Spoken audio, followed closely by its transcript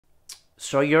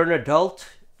So you're an adult,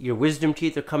 your wisdom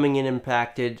teeth are coming in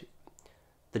impacted,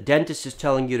 the dentist is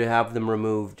telling you to have them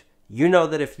removed. You know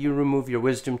that if you remove your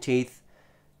wisdom teeth,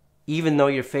 even though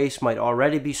your face might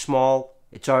already be small,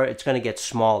 it's going to get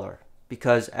smaller.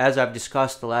 Because as I've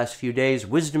discussed the last few days,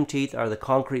 wisdom teeth are the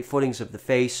concrete footings of the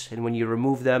face, and when you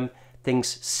remove them,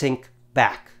 things sink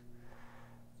back.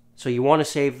 So you want to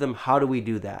save them. How do we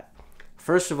do that?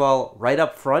 First of all, right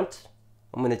up front,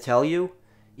 I'm going to tell you,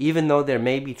 even though there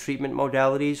may be treatment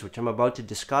modalities, which I'm about to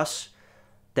discuss,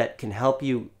 that can help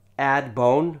you add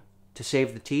bone to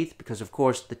save the teeth, because of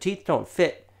course the teeth don't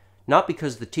fit, not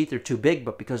because the teeth are too big,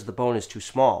 but because the bone is too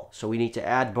small. So we need to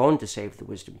add bone to save the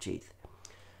wisdom teeth.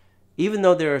 Even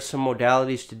though there are some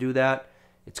modalities to do that,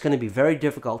 it's going to be very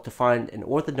difficult to find an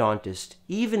orthodontist,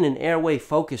 even an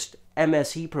airway-focused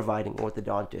MSE providing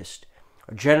orthodontist,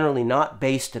 are generally not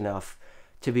based enough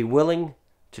to be willing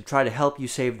to try to help you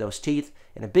save those teeth.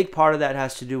 And a big part of that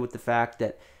has to do with the fact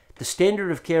that the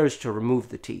standard of care is to remove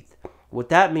the teeth. What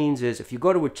that means is if you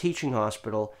go to a teaching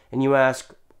hospital and you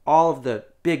ask all of the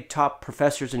big top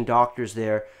professors and doctors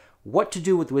there what to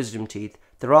do with wisdom teeth,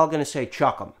 they're all going to say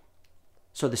chuck them.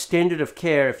 So the standard of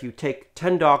care, if you take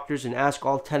 10 doctors and ask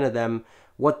all 10 of them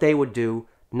what they would do,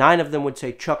 9 of them would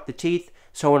say chuck the teeth.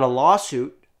 So in a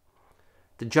lawsuit,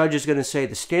 the judge is going to say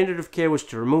the standard of care was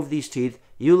to remove these teeth.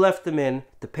 You left them in.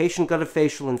 The patient got a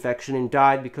facial infection and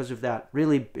died because of that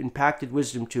really impacted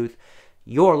wisdom tooth.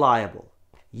 You're liable.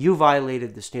 You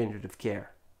violated the standard of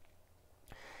care.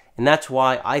 And that's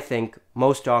why I think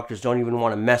most doctors don't even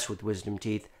want to mess with wisdom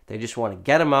teeth. They just want to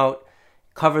get them out,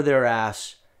 cover their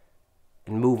ass,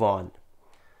 and move on.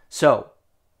 So,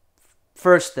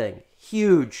 first thing,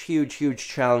 huge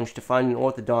challenge to find an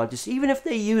orthodontist. Even if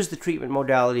they use the treatment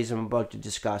modalities I'm about to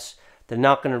discuss, they're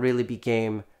not going to really be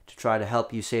game to try to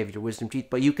help you save your wisdom teeth,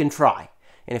 but you can try.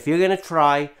 And if you're going to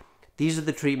try, these are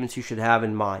the treatments you should have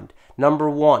in mind. Number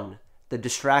 1, the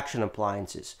distraction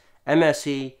appliances.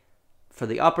 MSE for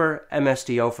the upper,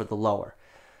 MSDO for the lower.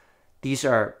 These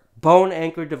are bone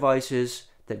anchor devices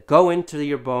that go into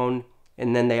your bone,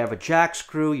 and then they have a jack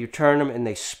screw. You turn them and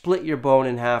they split your bone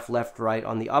in half, left, right,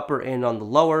 on the upper and on the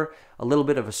lower. A little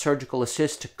bit of a surgical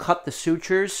assist to cut the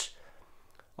sutures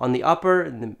on the upper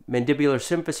and the mandibular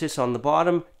symphysis on the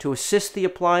bottom to assist the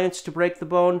appliance to break the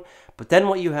bone. But then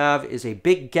what you have is a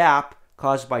big gap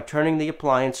caused by turning the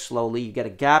appliance slowly. You get a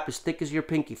gap as thick as your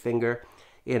pinky finger,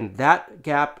 and that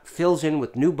gap fills in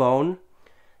with new bone,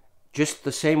 just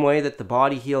the same way that the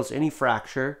body heals any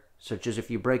fracture, such as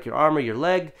if you break your arm or your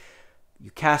leg.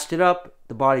 You cast it up,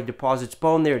 the body deposits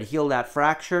bone there to heal that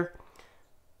fracture.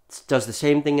 It does the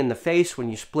same thing in the face when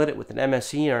you split it with an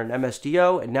MSE or an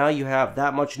MSDO, and now you have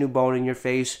that much new bone in your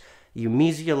face. You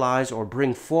mesialize or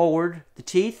bring forward the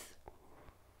teeth,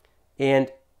 and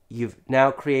you've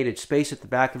now created space at the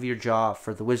back of your jaw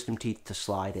for the wisdom teeth to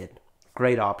slide in.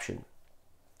 Great option.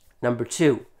 Number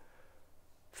 2,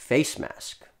 face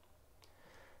mask.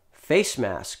 Face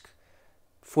mask,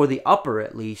 for the upper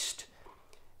at least,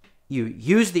 you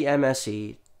use the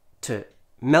MSE to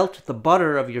melt the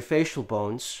butter of your facial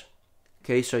bones.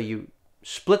 Okay, so you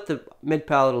split the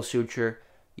mid-palatal suture,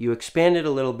 you expand it a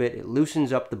little bit, it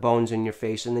loosens up the bones in your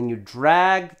face, and then you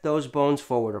drag those bones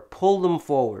forward or pull them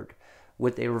forward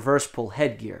with a reverse pull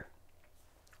headgear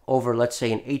over, let's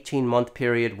say, an 18-month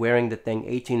period, wearing the thing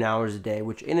 18 hours a day,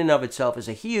 which in and of itself is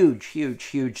a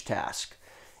huge task,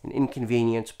 an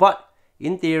inconvenience. But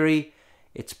in theory,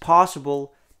 it's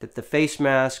possible that the face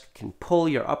mask can pull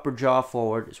your upper jaw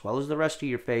forward as well as the rest of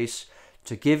your face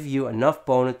to give you enough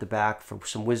bone at the back for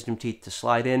some wisdom teeth to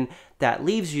slide in. That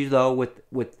leaves you, though, with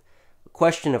the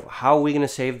question of how are we going to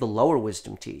save the lower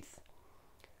wisdom teeth?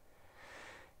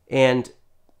 And,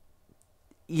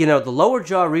 you know, the lower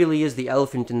jaw really is the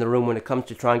elephant in the room when it comes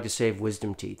to trying to save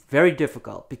wisdom teeth. Very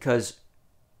difficult, because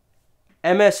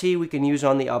MSE we can use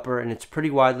on the upper, and it's pretty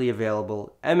widely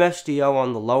available. MSDO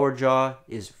on the lower jaw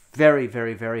is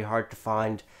very hard to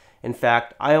find. In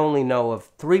fact, I only know of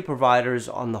 3 providers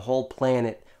on the whole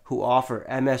planet who offer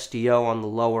MSDO on the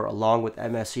lower along with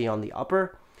MSE on the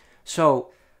upper.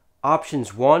 So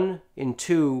options 1 and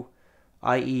 2,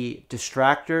 i.e.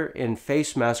 distractor and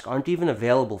face mask, aren't even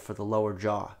available for the lower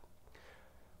jaw.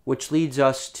 Which leads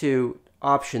us to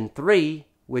option 3,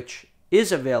 which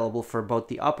is available for both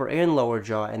the upper and lower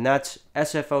jaw, and that's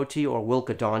SFOT or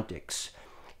Wilcodontics.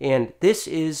 And this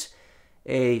is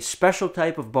a special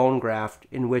type of bone graft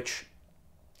in which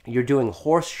you're doing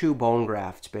horseshoe bone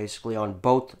grafts basically on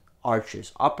both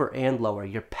arches, upper and lower.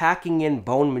 You're packing in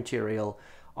bone material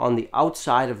on the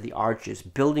outside of the arches,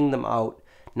 building them out,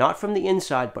 not from the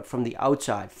inside, but from the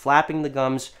outside, flapping the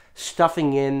gums,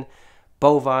 stuffing in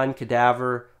bovine,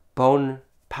 cadaver, bone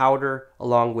powder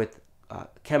along with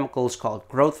chemicals called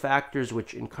growth factors,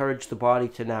 which encourage the body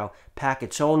to now pack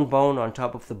its own bone on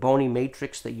top of the bony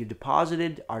matrix that you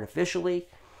deposited artificially.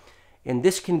 And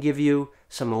this can give you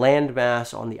some land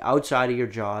mass on the outside of your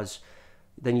jaws.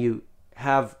 Then you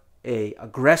have a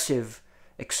aggressive,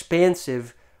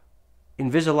 expansive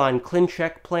Invisalign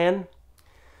ClinCheck plan.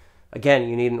 Again,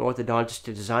 you need an orthodontist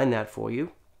to design that for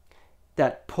you.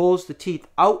 That pulls the teeth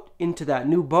out into that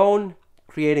new bone,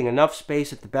 creating enough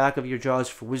space at the back of your jaws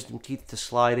for wisdom teeth to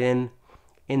slide in.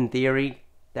 In theory,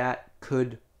 that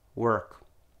could work.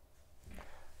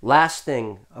 Last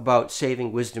thing about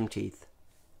saving wisdom teeth,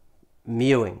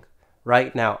 mewing.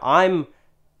 Right now, I'm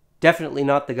definitely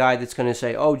not the guy that's going to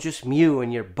say, oh, just mew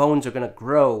and your bones are going to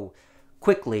grow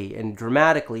quickly and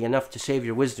dramatically enough to save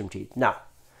your wisdom teeth. No.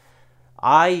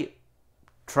 I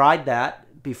tried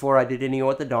that before I did any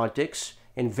orthodontics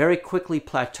and very quickly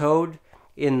plateaued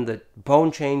in the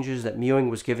bone changes that mewing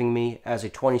was giving me as a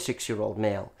 26-year-old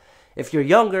male. If you're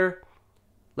younger,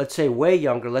 let's say way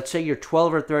younger, let's say you're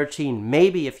 12 or 13,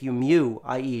 maybe if you mew,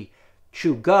 i.e.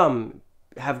 chew gum,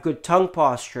 have good tongue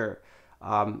posture,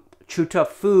 chew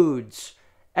tough foods,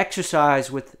 exercise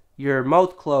with your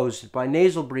mouth closed by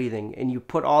nasal breathing, and you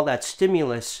put all that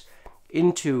stimulus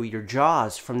into your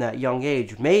jaws from that young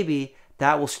age, maybe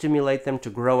that will stimulate them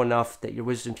to grow enough that your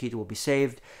wisdom teeth will be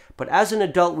saved. But as an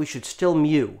adult, we should still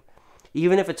mew.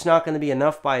 Even if it's not going to be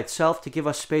enough by itself to give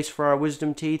us space for our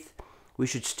wisdom teeth, we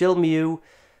should still mew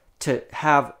to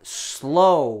have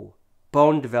slow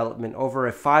bone development over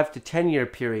a 5 to 10 year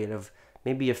period of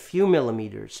maybe a few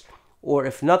millimeters, or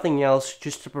if nothing else,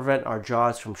 just to prevent our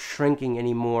jaws from shrinking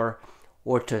anymore,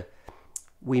 or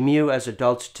we mew as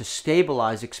adults to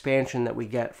stabilize expansion that we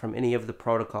get from any of the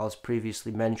protocols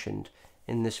previously mentioned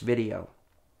in this video.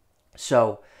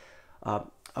 So,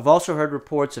 I've also heard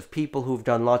reports of people who've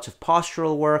done lots of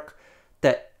postural work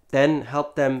that then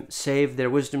help them save their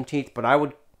wisdom teeth, but I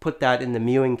would put that in the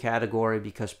mewing category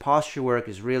because posture work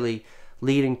is really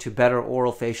leading to better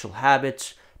oral facial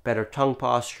habits, better tongue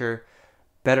posture,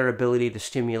 better ability to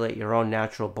stimulate your own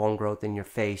natural bone growth in your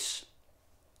face.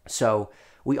 So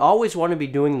we always want to be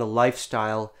doing the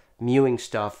lifestyle mewing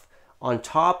stuff on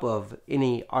top of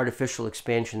any artificial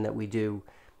expansion that we do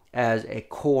as a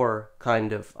core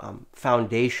kind of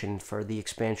foundation for the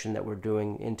expansion that we're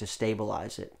doing and to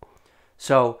stabilize it.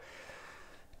 So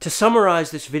to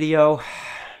summarize this video,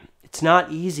 it's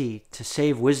not easy to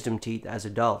save wisdom teeth as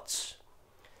adults.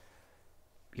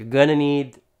 You're going to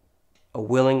need a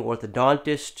willing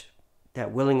orthodontist.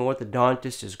 That willing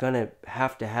orthodontist is going to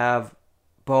have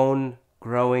bone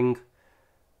growing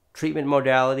treatment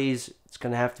modalities. It's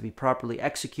going to have to be properly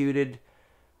executed.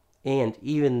 And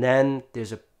even then,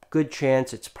 there's a good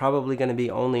chance it's probably going to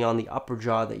be only on the upper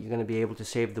jaw that you're going to be able to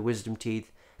save the wisdom teeth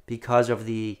because of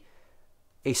the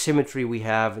asymmetry we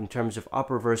have in terms of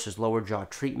upper versus lower jaw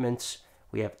treatments.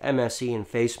 We have MSE and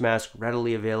face mask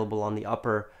readily available on the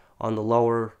upper. On the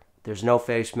lower, there's no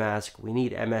face mask. We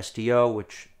need MSDO,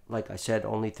 which, like I said,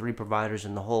 only 3 providers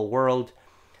in the whole world.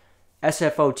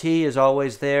 SFOT is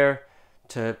always there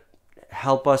to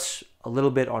help us a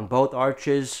little bit on both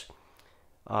arches.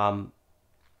 And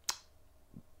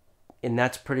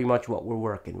that's pretty much what we're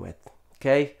working with.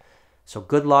 Okay? So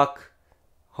good luck.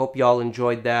 Hope y'all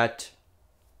enjoyed that.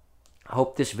 I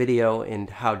hope this video and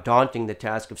how daunting the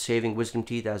task of saving wisdom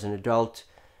teeth as an adult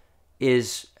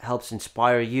is helps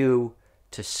inspire you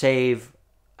to save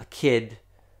a kid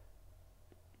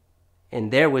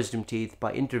and their wisdom teeth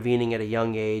by intervening at a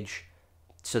young age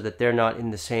so that they're not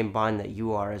in the same bind that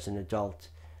you are as an adult.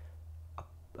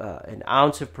 An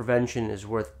ounce of prevention is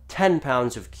worth 10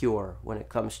 pounds of cure when it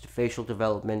comes to facial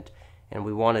development, and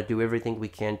we want to do everything we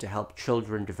can to help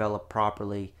children develop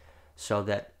properly so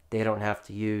that they don't have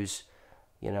to use,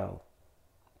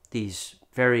 these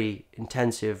very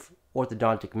intensive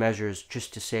orthodontic measures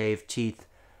just to save teeth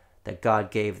that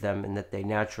God gave them and that they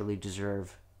naturally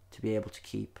deserve to be able to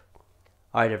keep.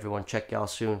 All right, everyone, check y'all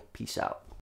soon. Peace out.